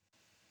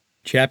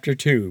Chapter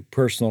 2,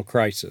 Personal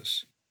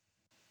Crisis.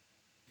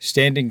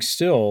 Standing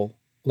still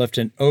left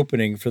an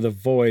opening for the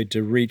void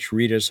to reach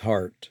Rita's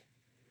heart.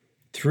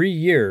 3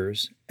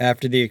 years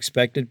after the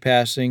expected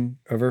passing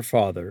of her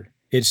father,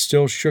 it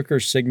still shook her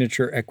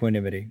signature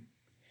equanimity.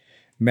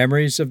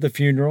 Memories of the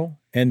funeral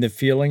and the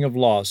feeling of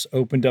loss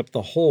opened up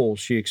the hole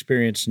she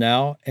experienced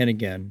now and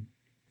again.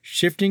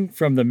 Shifting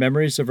from the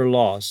memories of her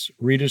loss,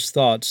 Rita's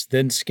thoughts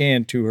then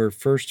scanned to her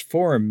first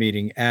forum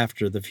meeting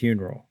after the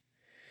funeral.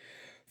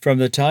 From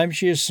the time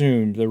she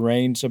assumed the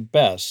reins of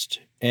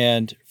BEST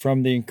and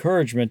from the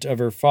encouragement of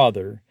her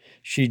father,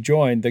 she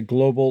joined the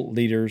Global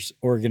Leaders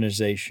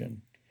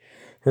Organization.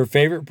 Her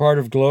favorite part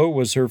of GLOW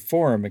was her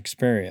forum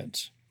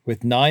experience.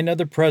 With 9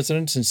 other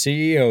presidents and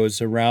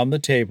CEOs around the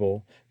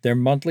table, their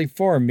monthly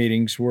forum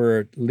meetings were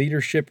a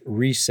leadership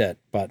reset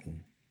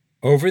button.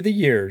 Over the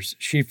years,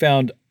 she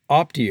found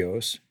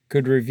Optios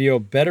could reveal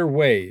better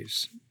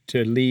ways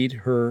to lead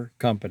her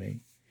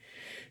company.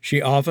 She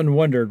often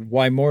wondered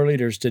why more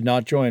leaders did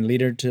not join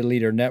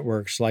leader-to-leader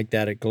networks like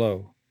that at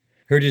GLOW.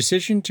 Her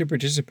decision to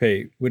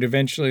participate would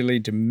eventually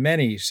lead to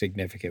many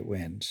significant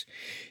wins,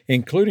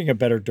 including a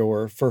better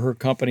door for her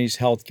company's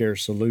healthcare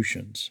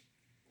solutions.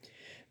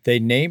 They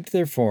named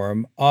their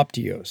forum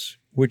Optios,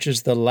 which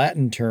is the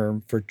Latin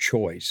term for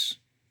choice.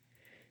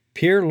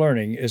 Peer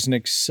learning is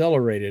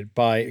accelerated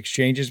by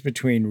exchanges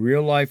between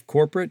real-life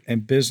corporate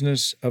and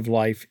business of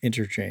life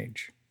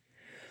interchange.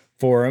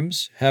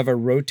 Forums have a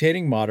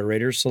rotating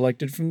moderator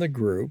selected from the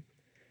group,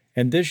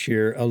 and this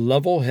year a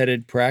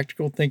level-headed,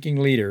 practical-thinking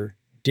leader,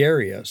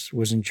 Darius,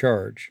 was in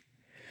charge.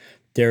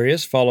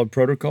 Darius followed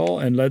protocol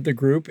and led the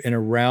group in a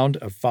round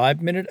of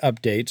 5-minute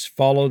updates,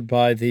 followed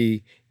by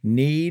the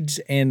needs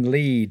and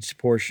leads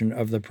portion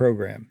of the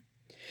program.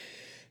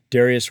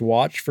 Darius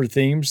watched for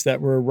themes that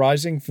were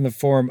arising from the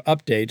forum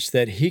updates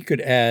that he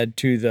could add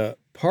to the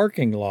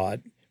parking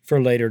lot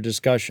for later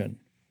discussion.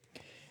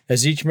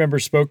 As each member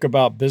spoke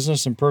about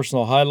business and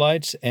personal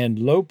highlights and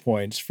low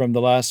points from the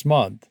last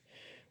month,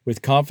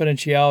 with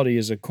confidentiality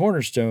as a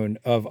cornerstone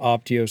of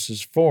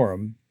Optios'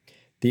 forum,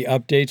 the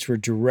updates were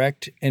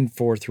direct and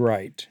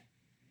forthright.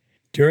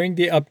 During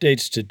the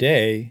updates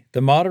today,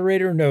 the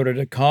moderator noted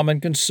a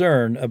common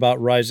concern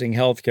about rising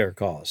healthcare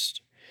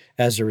costs.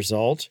 As a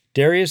result,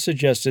 Darius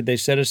suggested they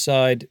set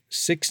aside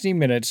 60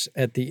 minutes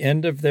at the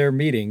end of their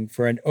meeting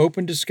for an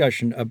open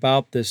discussion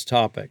about this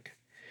topic.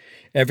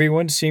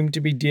 Everyone seemed to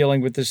be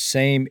dealing with the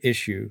same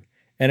issue,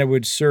 and it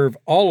would serve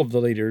all of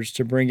the leaders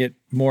to bring it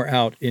more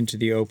out into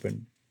the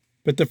open.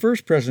 But the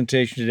first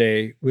presentation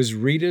today was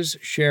Rita's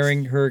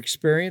sharing her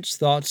experience,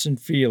 thoughts, and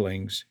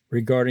feelings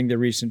regarding the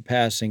recent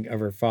passing of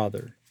her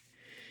father.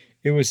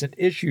 It was an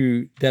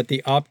issue that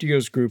the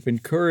Optios group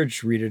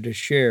encouraged Rita to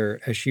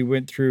share as she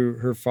went through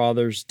her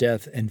father's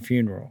death and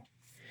funeral.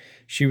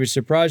 She was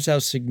surprised how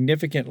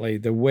significantly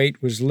the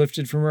weight was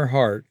lifted from her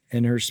heart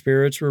and her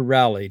spirits were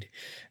rallied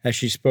as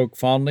she spoke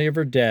fondly of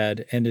her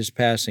dad and his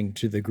passing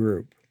to the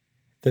group.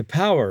 The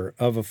power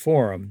of a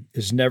forum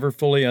is never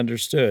fully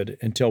understood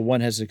until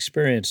one has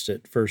experienced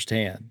it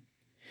firsthand.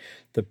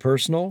 The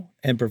personal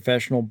and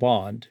professional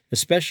bond,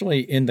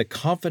 especially in the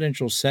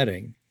confidential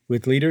setting,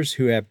 with leaders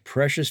who have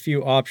precious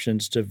few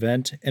options to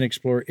vent and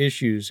explore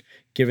issues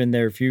given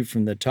their view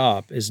from the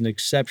top, is an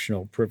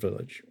exceptional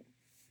privilege.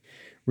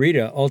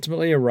 Rita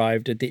ultimately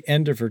arrived at the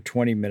end of her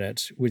 20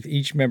 minutes, with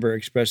each member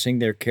expressing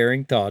their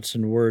caring thoughts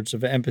and words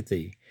of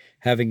empathy,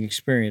 having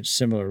experienced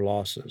similar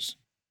losses.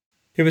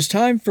 It was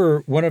time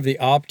for one of the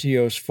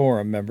Optios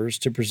Forum members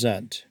to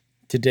present.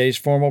 Today's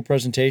formal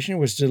presentation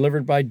was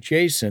delivered by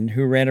Jason,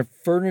 who ran a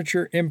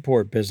furniture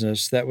import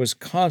business that was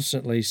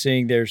constantly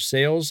seeing their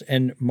sales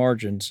and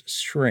margins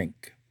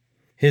shrink.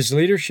 His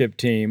leadership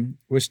team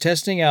was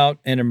testing out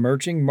an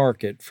emerging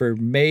market for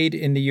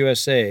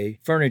made-in-the-USA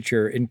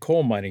furniture in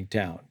coal mining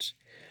towns.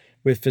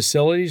 With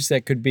facilities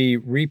that could be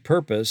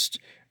repurposed,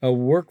 a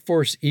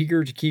workforce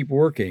eager to keep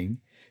working,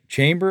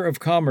 Chamber of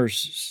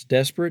Commerce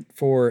desperate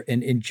for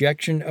an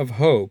injection of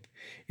hope,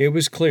 it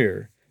was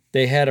clear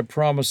they had a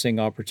promising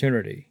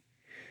opportunity.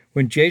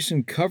 When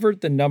Jason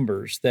covered the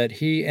numbers that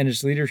he and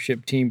his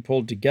leadership team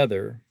pulled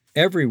together,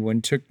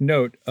 everyone took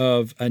note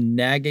of a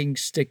nagging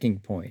sticking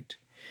point.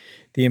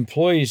 The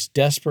employees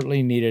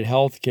desperately needed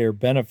health care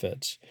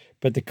benefits,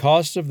 but the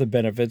cost of the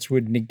benefits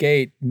would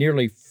negate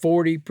nearly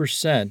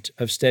 40%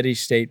 of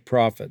steady-state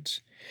profits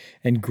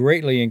and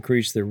greatly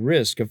increase the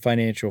risk of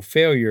financial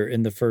failure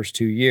in the first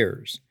 2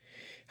 years.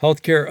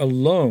 Healthcare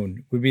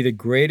alone would be the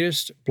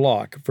greatest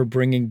block for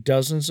bringing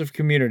dozens of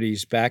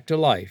communities back to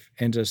life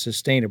and a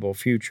sustainable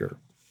future.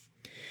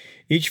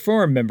 Each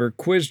forum member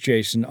quizzed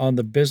Jason on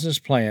the business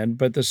plan,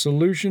 but the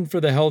solution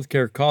for the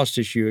healthcare cost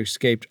issue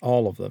escaped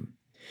all of them.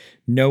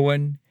 No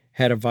one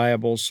had a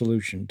viable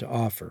solution to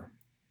offer.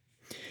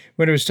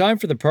 When it was time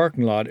for the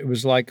parking lot, it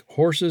was like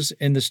horses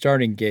in the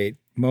starting gate,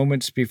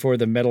 moments before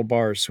the metal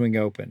bars swing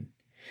open.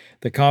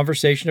 The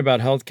conversation about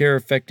healthcare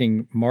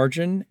affecting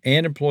margin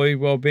and employee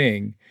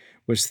well-being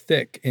was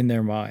thick in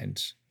their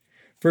minds.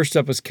 First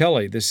up was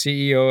Kelly, the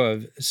CEO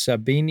of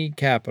Sabini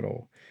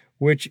Capital,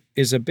 which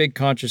is a big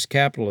conscious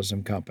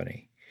capitalism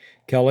company.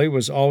 Kelly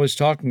was always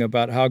talking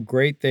about how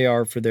great they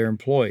are for their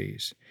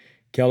employees.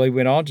 Kelly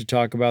went on to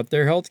talk about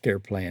their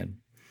healthcare plan.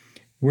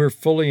 We're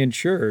fully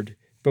insured,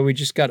 but we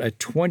just got a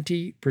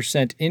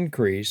 20%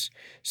 increase,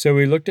 so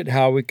we looked at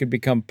how we could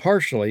become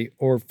partially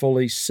or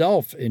fully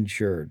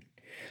self-insured.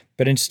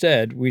 But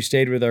instead, we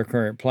stayed with our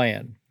current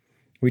plan.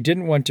 We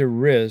didn't want to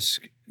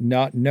risk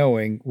not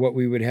knowing what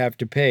we would have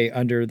to pay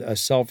under a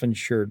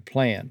self-insured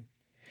plan.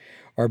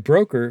 Our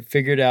broker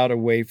figured out a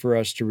way for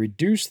us to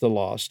reduce the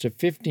loss to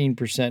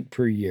 15%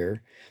 per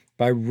year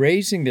by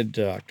raising the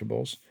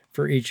deductibles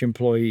for each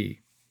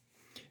employee.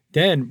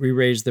 Then we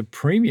raised the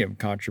premium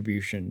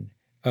contribution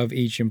of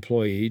each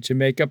employee to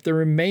make up the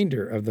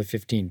remainder of the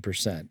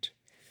 15%.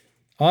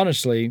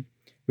 Honestly,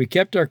 we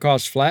kept our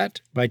costs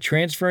flat by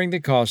transferring the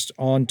cost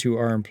on to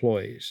our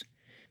employees,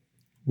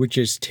 which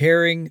is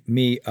tearing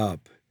me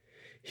up.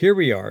 Here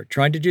we are,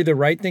 trying to do the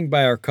right thing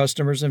by our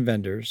customers and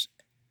vendors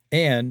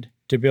and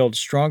to build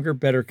stronger,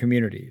 better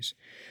communities.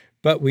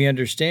 But we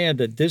understand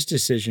that this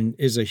decision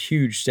is a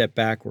huge step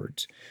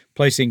backwards,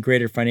 placing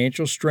greater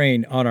financial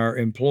strain on our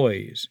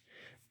employees.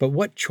 But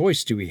what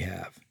choice do we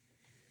have?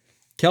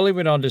 Kelly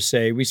went on to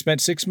say, we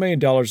spent $6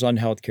 million on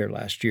healthcare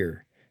last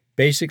year.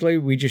 Basically,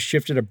 we just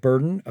shifted a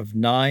burden of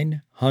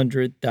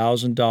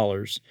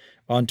 $900,000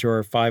 onto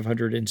our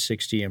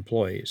 560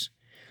 employees.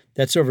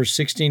 That's over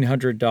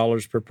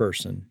 $1,600 per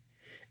person.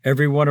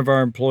 Every one of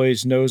our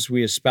employees knows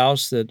we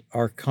espouse that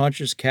our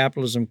conscious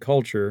capitalism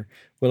culture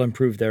will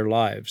improve their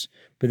lives,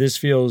 but this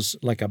feels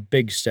like a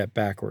big step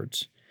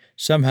backwards.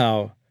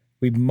 Somehow,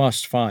 we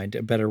must find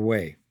a better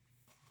way.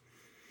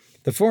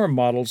 The forum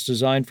model's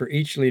designed for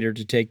each leader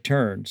to take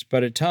turns,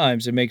 but at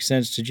times it makes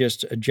sense to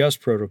just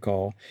adjust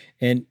protocol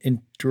and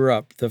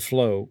interrupt the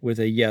flow with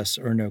a yes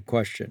or no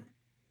question.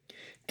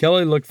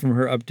 Kelly looked from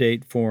her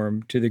update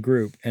form to the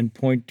group and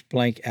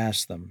point-blank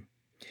asked them,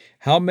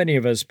 how many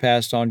of us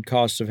passed on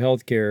costs of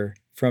healthcare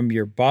from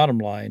your bottom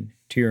line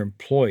to your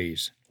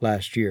employees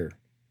last year?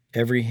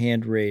 Every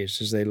hand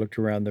raised as they looked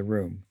around the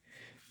room.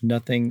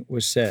 Nothing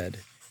was said,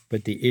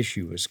 but the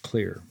issue was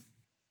clear.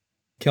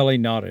 Kelly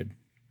nodded.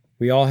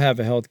 We all have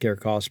a healthcare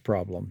cost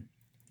problem,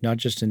 not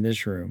just in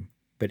this room,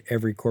 but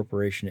every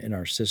corporation in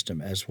our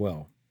system as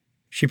well.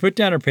 She put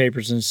down her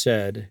papers and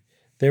said,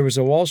 there was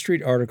a Wall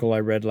Street article I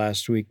read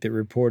last week that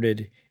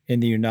reported in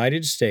the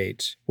United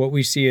States, what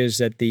we see is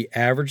that the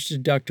average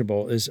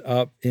deductible is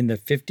up in the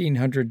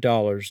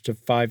 $1,500 to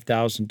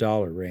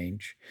 $5,000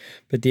 range,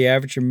 but the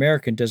average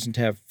American doesn't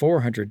have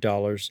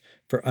 $400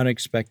 for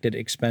unexpected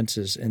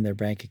expenses in their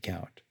bank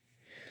account.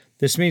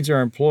 This means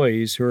our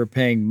employees who are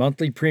paying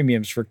monthly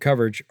premiums for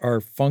coverage are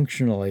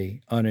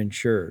functionally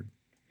uninsured.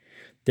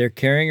 They're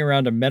carrying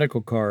around a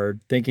medical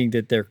card thinking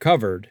that they're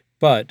covered,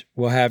 but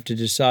will have to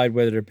decide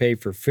whether to pay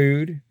for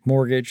food,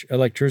 mortgage,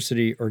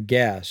 electricity, or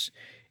gas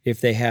if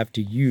they have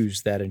to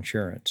use that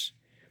insurance.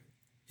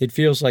 It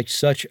feels like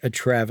such a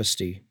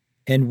travesty,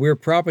 and we're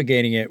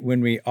propagating it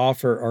when we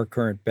offer our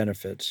current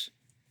benefits.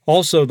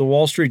 Also, the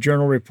Wall Street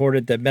Journal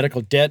reported that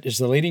medical debt is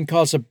the leading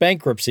cause of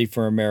bankruptcy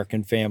for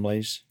American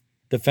families.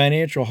 The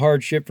financial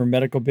hardship for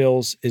medical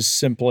bills is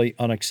simply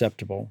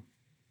unacceptable.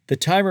 The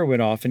timer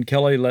went off, and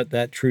Kelly let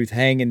that truth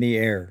hang in the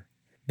air.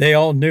 They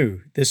all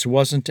knew this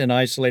wasn't an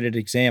isolated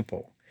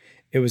example.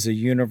 It was a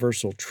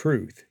universal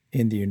truth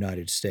in the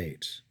United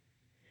States.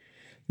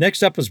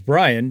 Next up was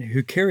Brian,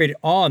 who carried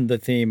on the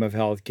theme of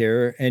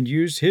healthcare and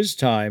used his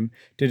time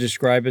to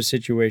describe a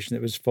situation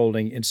that was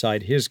folding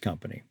inside his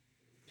company.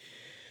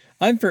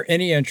 I'm for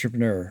any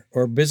entrepreneur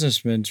or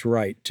businessman's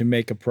right to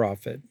make a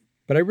profit,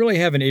 but I really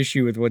have an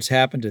issue with what's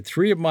happened to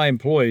 3 of my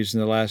employees in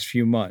the last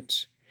few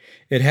months.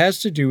 It has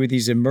to do with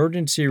these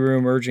emergency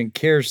room urgent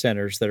care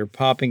centers that are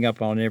popping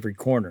up on every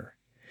corner.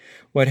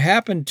 What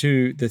happened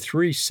to the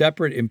 3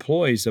 separate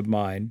employees of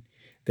mine,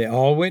 they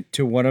all went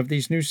to one of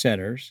these new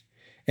centers.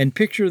 And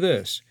picture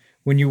this,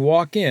 when you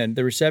walk in,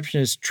 the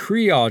receptionist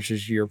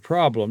triages your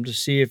problem to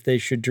see if they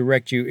should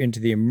direct you into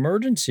the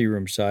emergency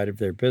room side of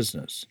their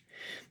business.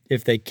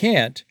 If they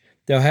can't,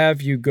 they'll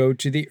have you go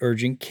to the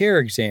urgent care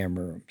exam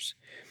rooms.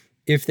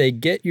 If they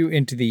get you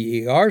into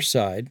the ER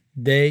side,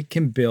 they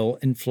can bill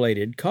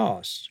inflated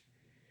costs.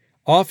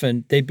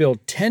 Often, they bill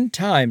 10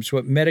 times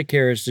what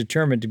Medicare has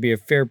determined to be a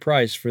fair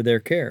price for their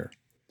care.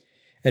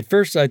 At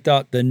first, I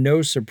thought the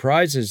No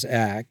Surprises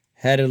Act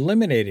had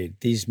eliminated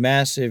these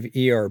massive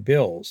ER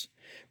bills,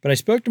 but I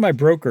spoke to my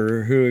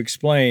broker who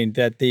explained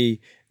that the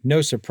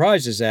No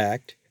Surprises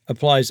Act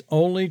applies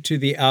only to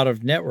the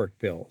out-of-network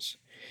bills,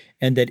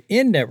 and that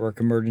in-network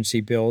emergency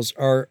bills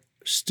are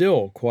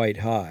still quite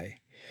high,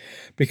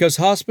 because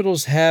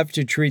hospitals have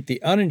to treat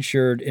the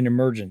uninsured in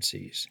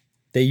emergencies.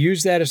 They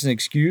use that as an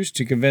excuse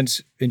to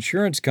convince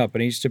insurance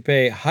companies to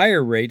pay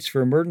higher rates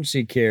for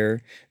emergency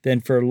care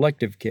than for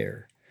elective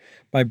care.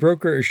 My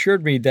broker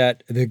assured me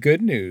that the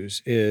good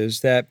news is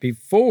that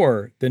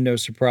before the No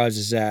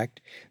Surprises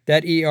Act,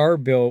 that ER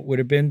bill would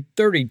have been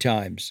 30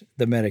 times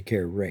the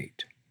Medicare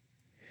rate.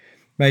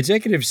 My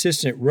executive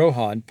assistant,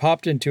 Rohan,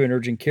 popped into an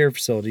urgent care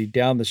facility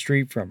down the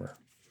street from her.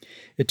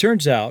 It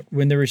turns out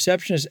when the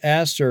receptionist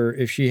asked her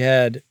if she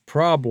had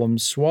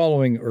problems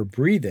swallowing or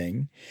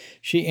breathing,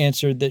 she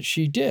answered that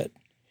she did,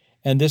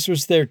 and this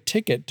was their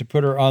ticket to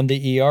put her on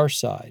the ER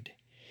side.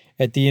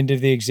 At the end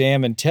of the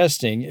exam and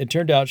testing, it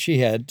turned out she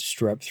had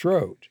strep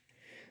throat.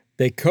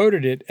 They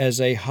coded it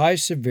as a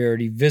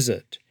high-severity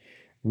visit.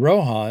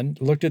 Rohan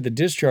looked at the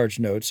discharge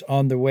notes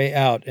on the way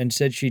out and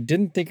said she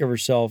didn't think of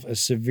herself as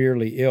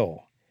severely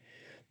ill.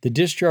 The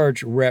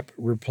discharge rep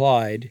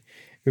replied,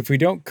 "If we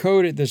don't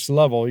code at this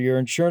level, your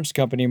insurance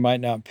company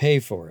might not pay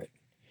for it."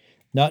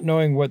 Not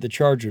knowing what the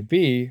charge would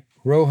be,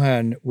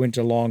 Rohan went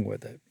along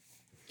with it.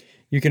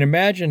 You can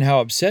imagine how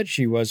upset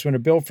she was when a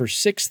bill for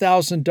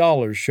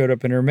 $6,000 showed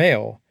up in her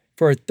mail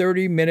for a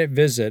 30-minute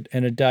visit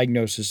and a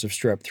diagnosis of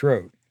strep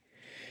throat.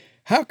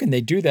 "How can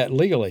they do that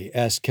legally?"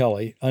 asked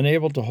Kelly,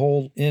 unable to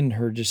hold in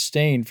her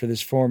disdain for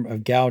this form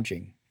of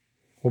gouging.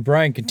 Well,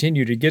 Brian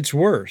continued, "It gets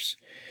worse.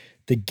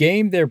 The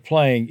game they're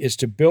playing is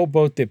to bill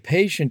both the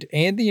patient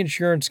and the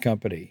insurance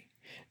company."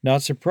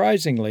 Not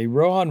surprisingly,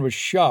 Rohan was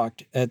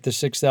shocked at the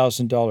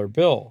 $6,000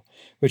 bill,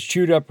 which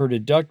chewed up her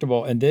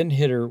deductible and then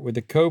hit her with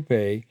a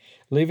copay,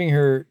 leaving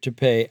her to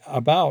pay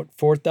about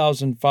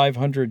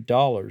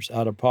 $4,500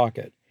 out of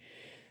pocket.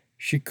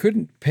 She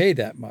couldn't pay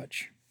that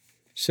much.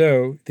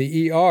 So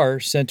the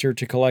ER sent her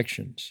to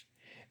collections.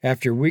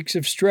 After weeks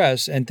of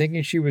stress and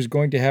thinking she was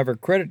going to have her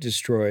credit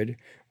destroyed,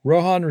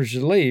 Rohan was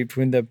relieved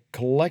when the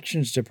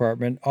collections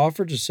department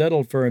offered to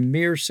settle for a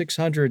mere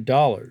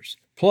 $600,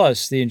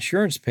 plus the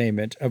insurance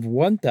payment of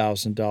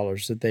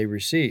 $1,000 that they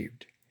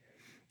received.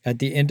 At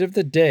the end of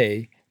the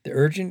day, the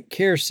urgent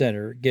care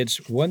center gets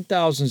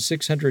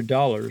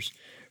 $1,600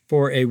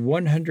 for a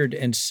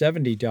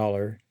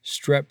 $170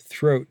 strep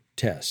throat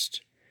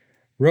test.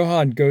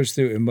 Rohan goes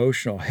through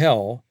emotional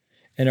hell,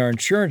 and our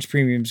insurance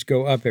premiums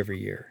go up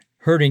every year,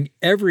 hurting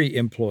every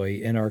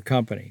employee in our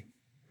company.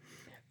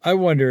 I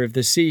wonder if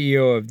the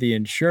CEO of the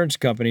insurance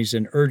companies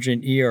and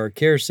urgent ER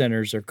care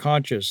centers are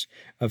conscious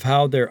of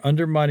how they're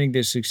undermining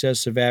the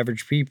success of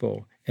average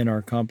people in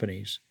our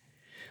companies.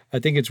 I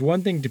think it's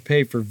one thing to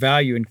pay for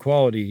value and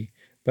quality,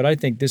 but I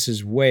think this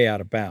is way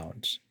out of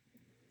bounds.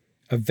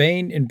 A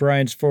vein in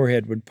Brian's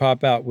forehead would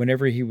pop out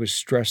whenever he was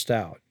stressed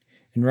out,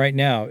 and right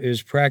now it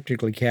was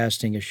practically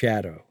casting a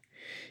shadow.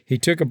 He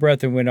took a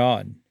breath and went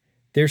on.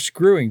 "They're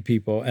screwing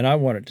people, and I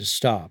want it to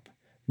stop.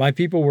 My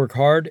people work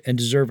hard and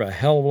deserve a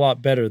hell of a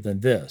lot better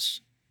than this."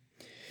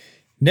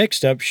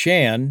 Next up,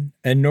 Shan,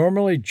 a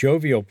normally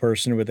jovial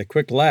person with a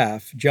quick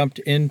laugh, jumped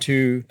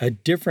into a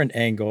different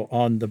angle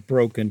on the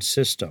broken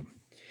system.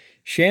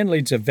 Shan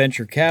leads a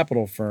venture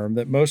capital firm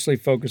that mostly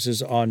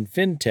focuses on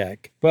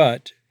fintech,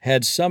 but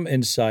had some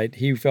insight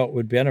he felt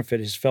would benefit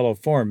his fellow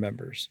forum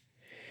members.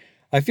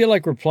 "I feel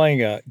like we're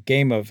playing a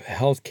game of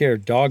healthcare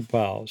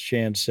dogpile,"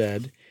 Shan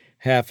said,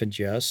 half in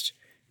jest.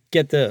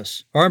 "Get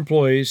this. Our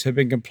employees have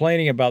been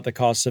complaining about the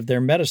costs of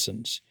their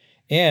medicines,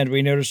 and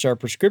we noticed our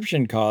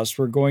prescription costs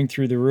were going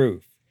through the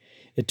roof.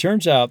 It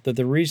turns out that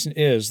the reason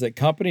is that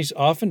companies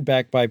often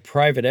backed by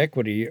private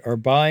equity are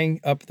buying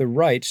up the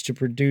rights to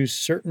produce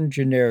certain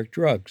generic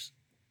drugs.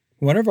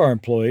 One of our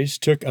employees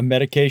took a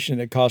medication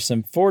that cost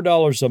them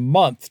 $4 a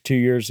month 2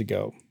 years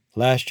ago.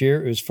 Last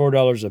year it was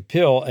 $4 a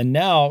pill, and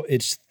now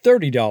it's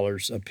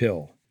 $30 a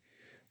pill.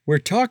 We're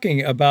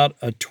talking about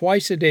a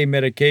twice-a-day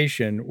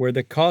medication where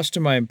the cost to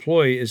my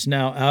employee is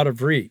now out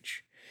of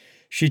reach.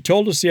 She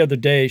told us the other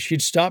day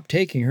she'd stop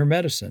taking her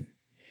medicine.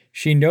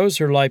 She knows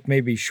her life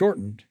may be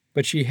shortened,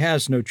 but she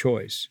has no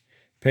choice.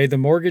 Pay the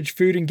mortgage,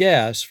 food, and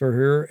gas for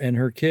her and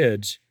her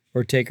kids,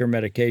 or take her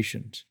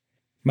medications."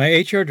 My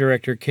HR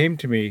director came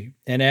to me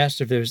and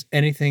asked if there was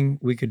anything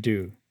we could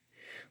do.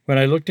 When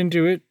I looked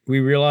into it, we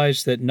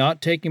realized that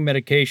not taking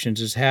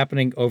medications is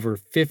happening over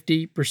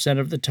 50%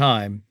 of the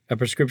time a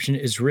prescription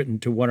is written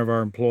to one of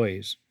our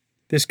employees.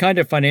 This kind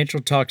of financial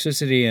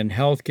toxicity in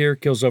healthcare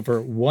kills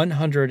over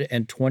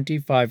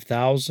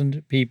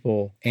 125,000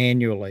 people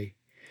annually,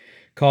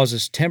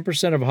 causes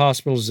 10% of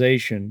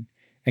hospitalization,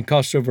 and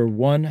costs over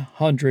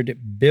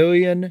 $100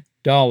 billion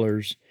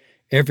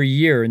every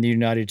year in the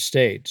United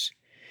States.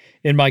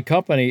 In my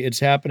company, it's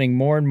happening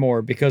more and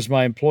more because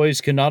my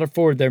employees cannot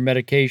afford their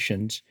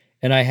medications,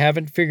 and I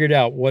haven't figured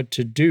out what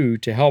to do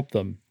to help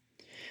them.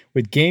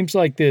 With games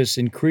like this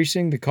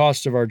increasing the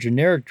cost of our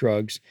generic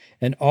drugs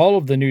and all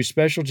of the new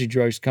specialty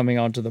drugs coming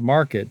onto the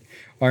market,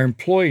 our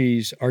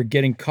employees are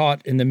getting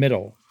caught in the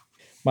middle.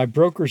 My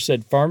broker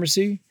said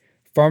pharmacy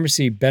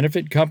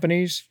benefit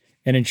companies,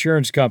 and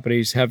insurance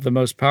companies have the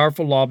most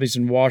powerful lobbies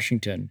in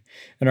Washington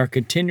and are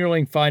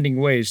continually finding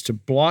ways to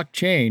block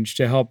change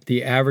to help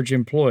the average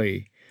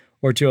employee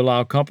or to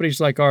allow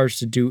companies like ours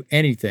to do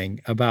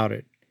anything about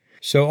it.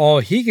 So all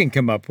he can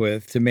come up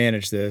with to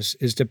manage this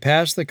is to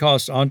pass the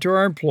cost onto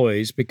our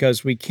employees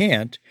because we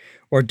can't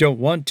or don't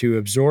want to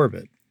absorb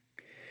it.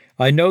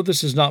 I know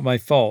this is not my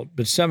fault,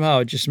 but somehow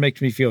it just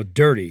makes me feel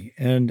dirty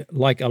and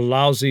like a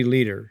lousy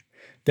leader.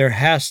 There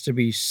has to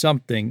be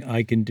something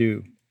I can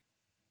do."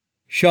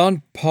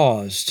 Sean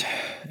paused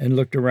and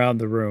looked around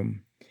the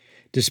room.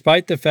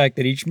 Despite the fact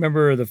that each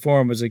member of the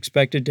forum was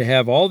expected to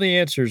have all the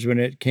answers when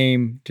it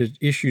came to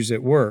issues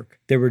at work,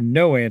 there were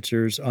no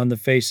answers on the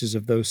faces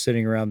of those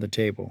sitting around the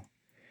table.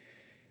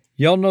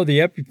 Y'all know the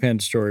EpiPen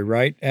story,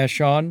 right? Asked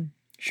Sean,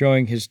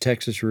 showing his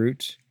Texas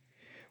roots.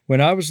 When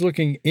I was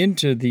looking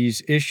into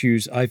these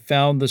issues, I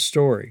found the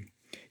story.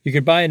 You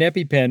could buy an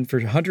EpiPen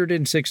for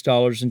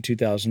 $106 in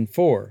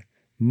 2004.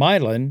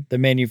 Mylan, the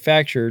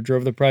manufacturer,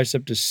 drove the price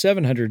up to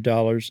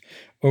 $700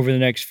 over the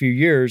next few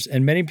years,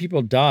 and many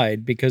people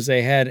died because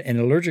they had an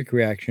allergic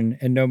reaction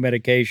and no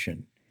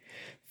medication.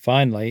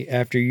 Finally,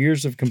 after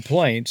years of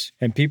complaints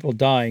and people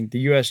dying, the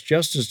U.S.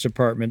 Justice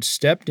Department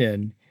stepped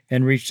in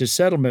and reached a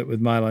settlement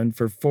with Mylan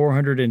for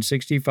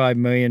 $465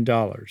 million.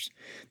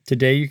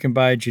 Today, you can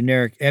buy a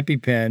generic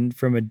EpiPen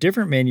from a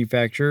different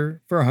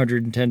manufacturer for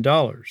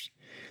 $110.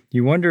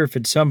 You wonder if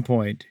at some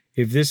point,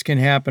 if this can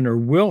happen or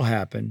will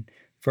happen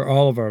for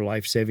all of our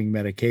life-saving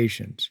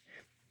medications.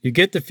 You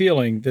get the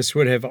feeling this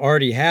would have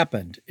already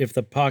happened if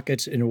the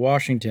pockets in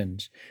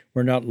Washington's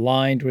were not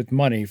lined with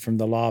money from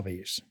the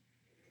lobbies.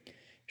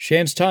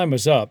 Shan's time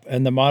was up,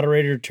 and the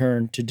moderator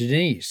turned to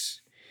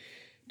Denise.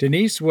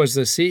 Denise was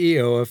the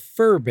CEO of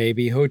Fur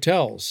Baby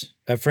Hotels,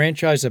 a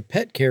franchise of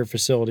pet care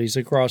facilities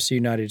across the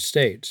United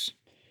States.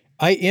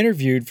 I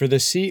interviewed for the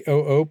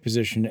COO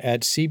position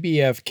at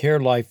CBF Care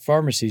Life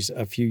Pharmacies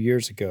a few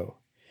years ago.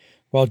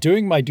 While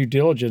doing my due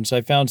diligence,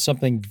 I found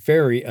something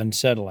very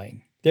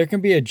unsettling. There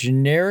can be a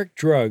generic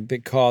drug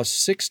that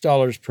costs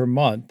 $6 per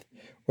month,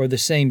 or the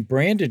same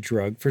branded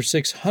drug for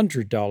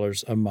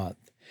 $600 a month.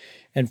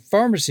 And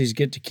pharmacies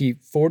get to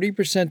keep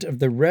 40% of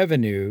the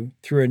revenue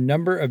through a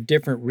number of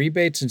different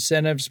rebates,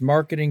 incentives,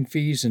 marketing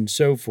fees, and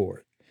so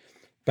forth.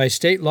 By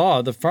state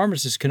law, the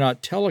pharmacist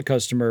cannot tell a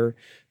customer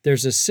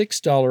there's a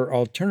 $6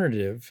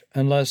 alternative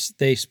unless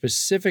they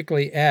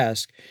specifically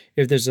ask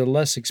if there's a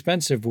less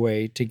expensive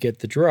way to get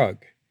the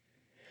drug.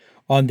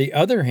 On the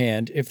other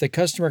hand, if the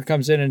customer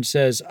comes in and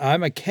says,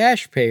 I'm a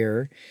cash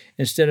payer,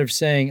 instead of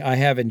saying I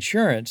have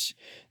insurance,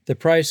 the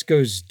price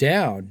goes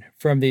down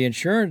from the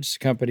insurance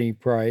company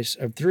price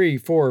of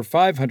 $300, $400, or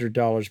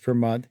 $500 per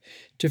month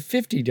to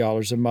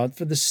 $50 a month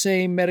for the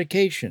same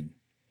medication.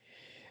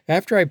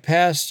 After I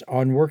passed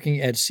on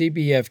working at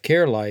CBF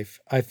Care Life,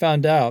 I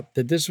found out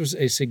that this was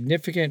a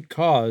significant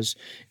cause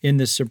in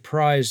the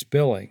surprise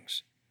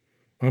billings.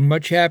 I'm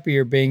much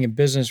happier being in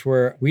business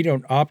where we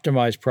don't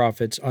optimize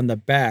profits on the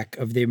back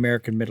of the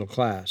American middle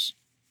class.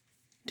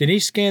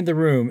 Denise scanned the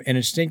room and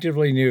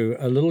instinctively knew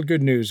a little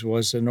good news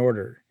was in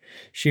order.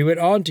 She went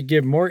on to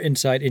give more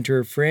insight into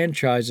her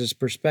franchise's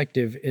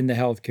perspective in the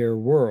healthcare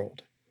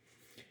world.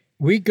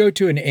 We go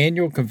to an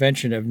annual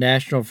convention of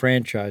national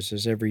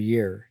franchises every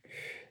year.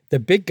 The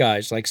big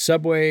guys like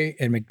Subway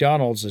and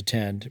McDonald's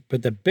attend,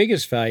 but the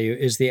biggest value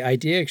is the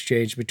idea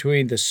exchange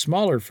between the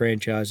smaller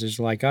franchises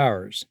like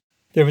ours.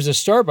 There was a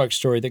Starbucks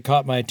story that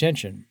caught my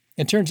attention.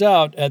 It turns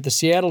out at the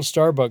Seattle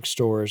Starbucks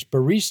stores,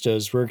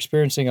 baristas were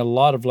experiencing a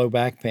lot of low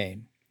back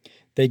pain.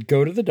 They'd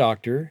go to the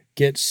doctor,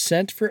 get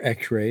sent for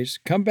x-rays,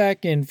 come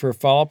back in for a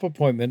follow-up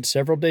appointment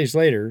several days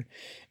later,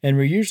 and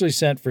were usually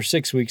sent for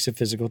 6 weeks of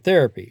physical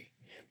therapy.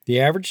 The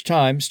average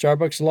time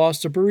Starbucks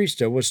lost a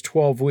barista was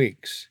 12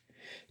 weeks.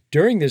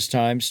 During this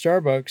time,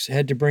 Starbucks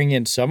had to bring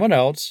in someone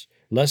else,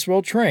 less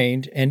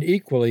well-trained, and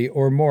equally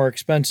or more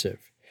expensive.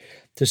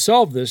 To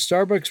solve this,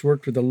 Starbucks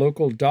worked with a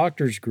local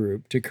doctors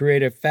group to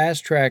create a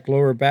fast-track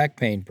lower back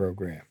pain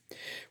program,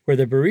 where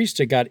the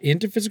barista got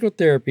into physical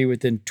therapy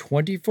within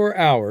 24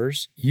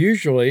 hours,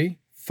 usually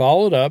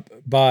followed up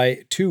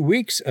by 2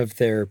 weeks of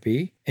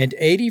therapy, and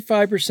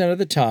 85% of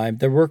the time,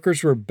 the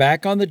workers were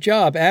back on the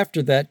job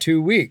after that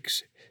 2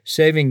 weeks,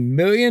 saving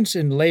millions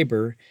in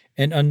labor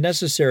and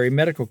unnecessary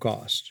medical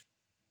costs.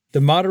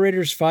 The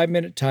moderator's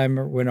 5-minute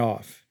timer went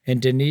off,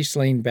 and Denise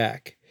leaned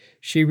back.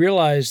 She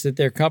realized that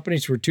their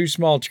companies were too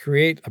small to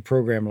create a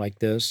program like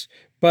this,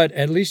 but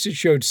at least it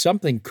showed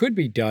something could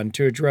be done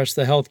to address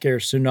the healthcare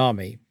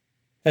tsunami.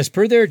 As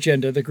per their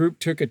agenda, the group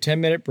took a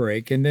 10-minute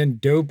break and then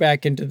dove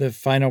back into the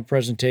final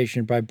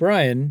presentation by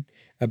Brian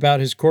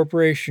about his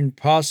corporation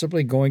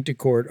possibly going to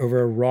court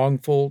over a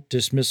wrongful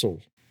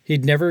dismissal.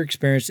 He'd never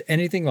experienced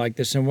anything like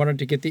this and wanted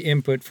to get the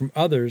input from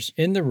others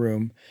in the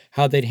room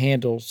how they'd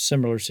handle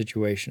similar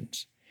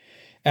situations.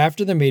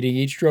 After the meeting,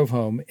 each drove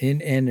home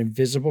in an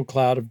invisible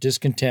cloud of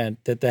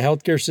discontent that the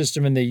healthcare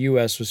system in the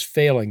U.S. was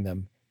failing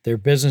them, their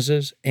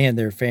businesses, and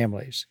their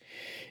families.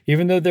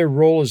 Even though their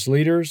role as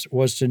leaders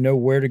was to know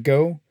where to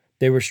go,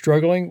 they were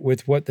struggling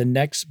with what the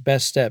next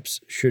best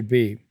steps should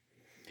be.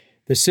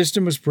 The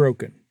system was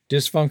broken,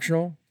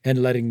 dysfunctional,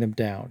 and letting them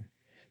down.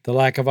 The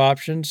lack of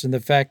options and the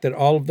fact that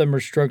all of them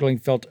were struggling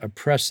felt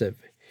oppressive.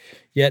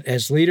 Yet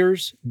as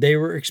leaders, they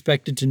were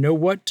expected to know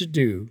what to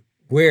do.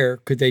 Where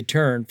could they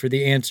turn for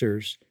the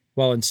answers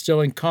while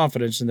instilling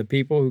confidence in the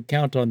people who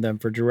count on them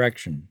for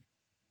direction?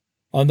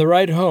 On the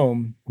ride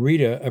home,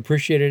 Rita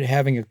appreciated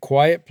having a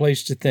quiet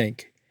place to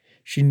think.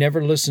 She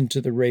never listened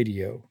to the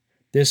radio.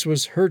 This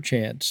was her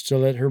chance to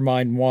let her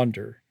mind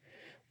wander.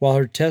 While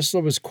her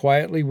Tesla was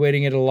quietly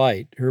waiting at a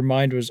light, her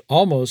mind was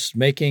almost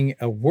making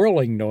a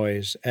whirling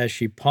noise as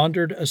she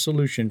pondered a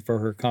solution for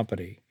her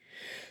company.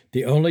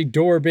 The only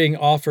door being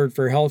offered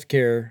for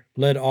healthcare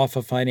led off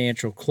a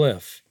financial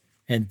cliff,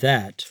 and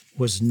that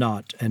was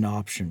not an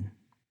option.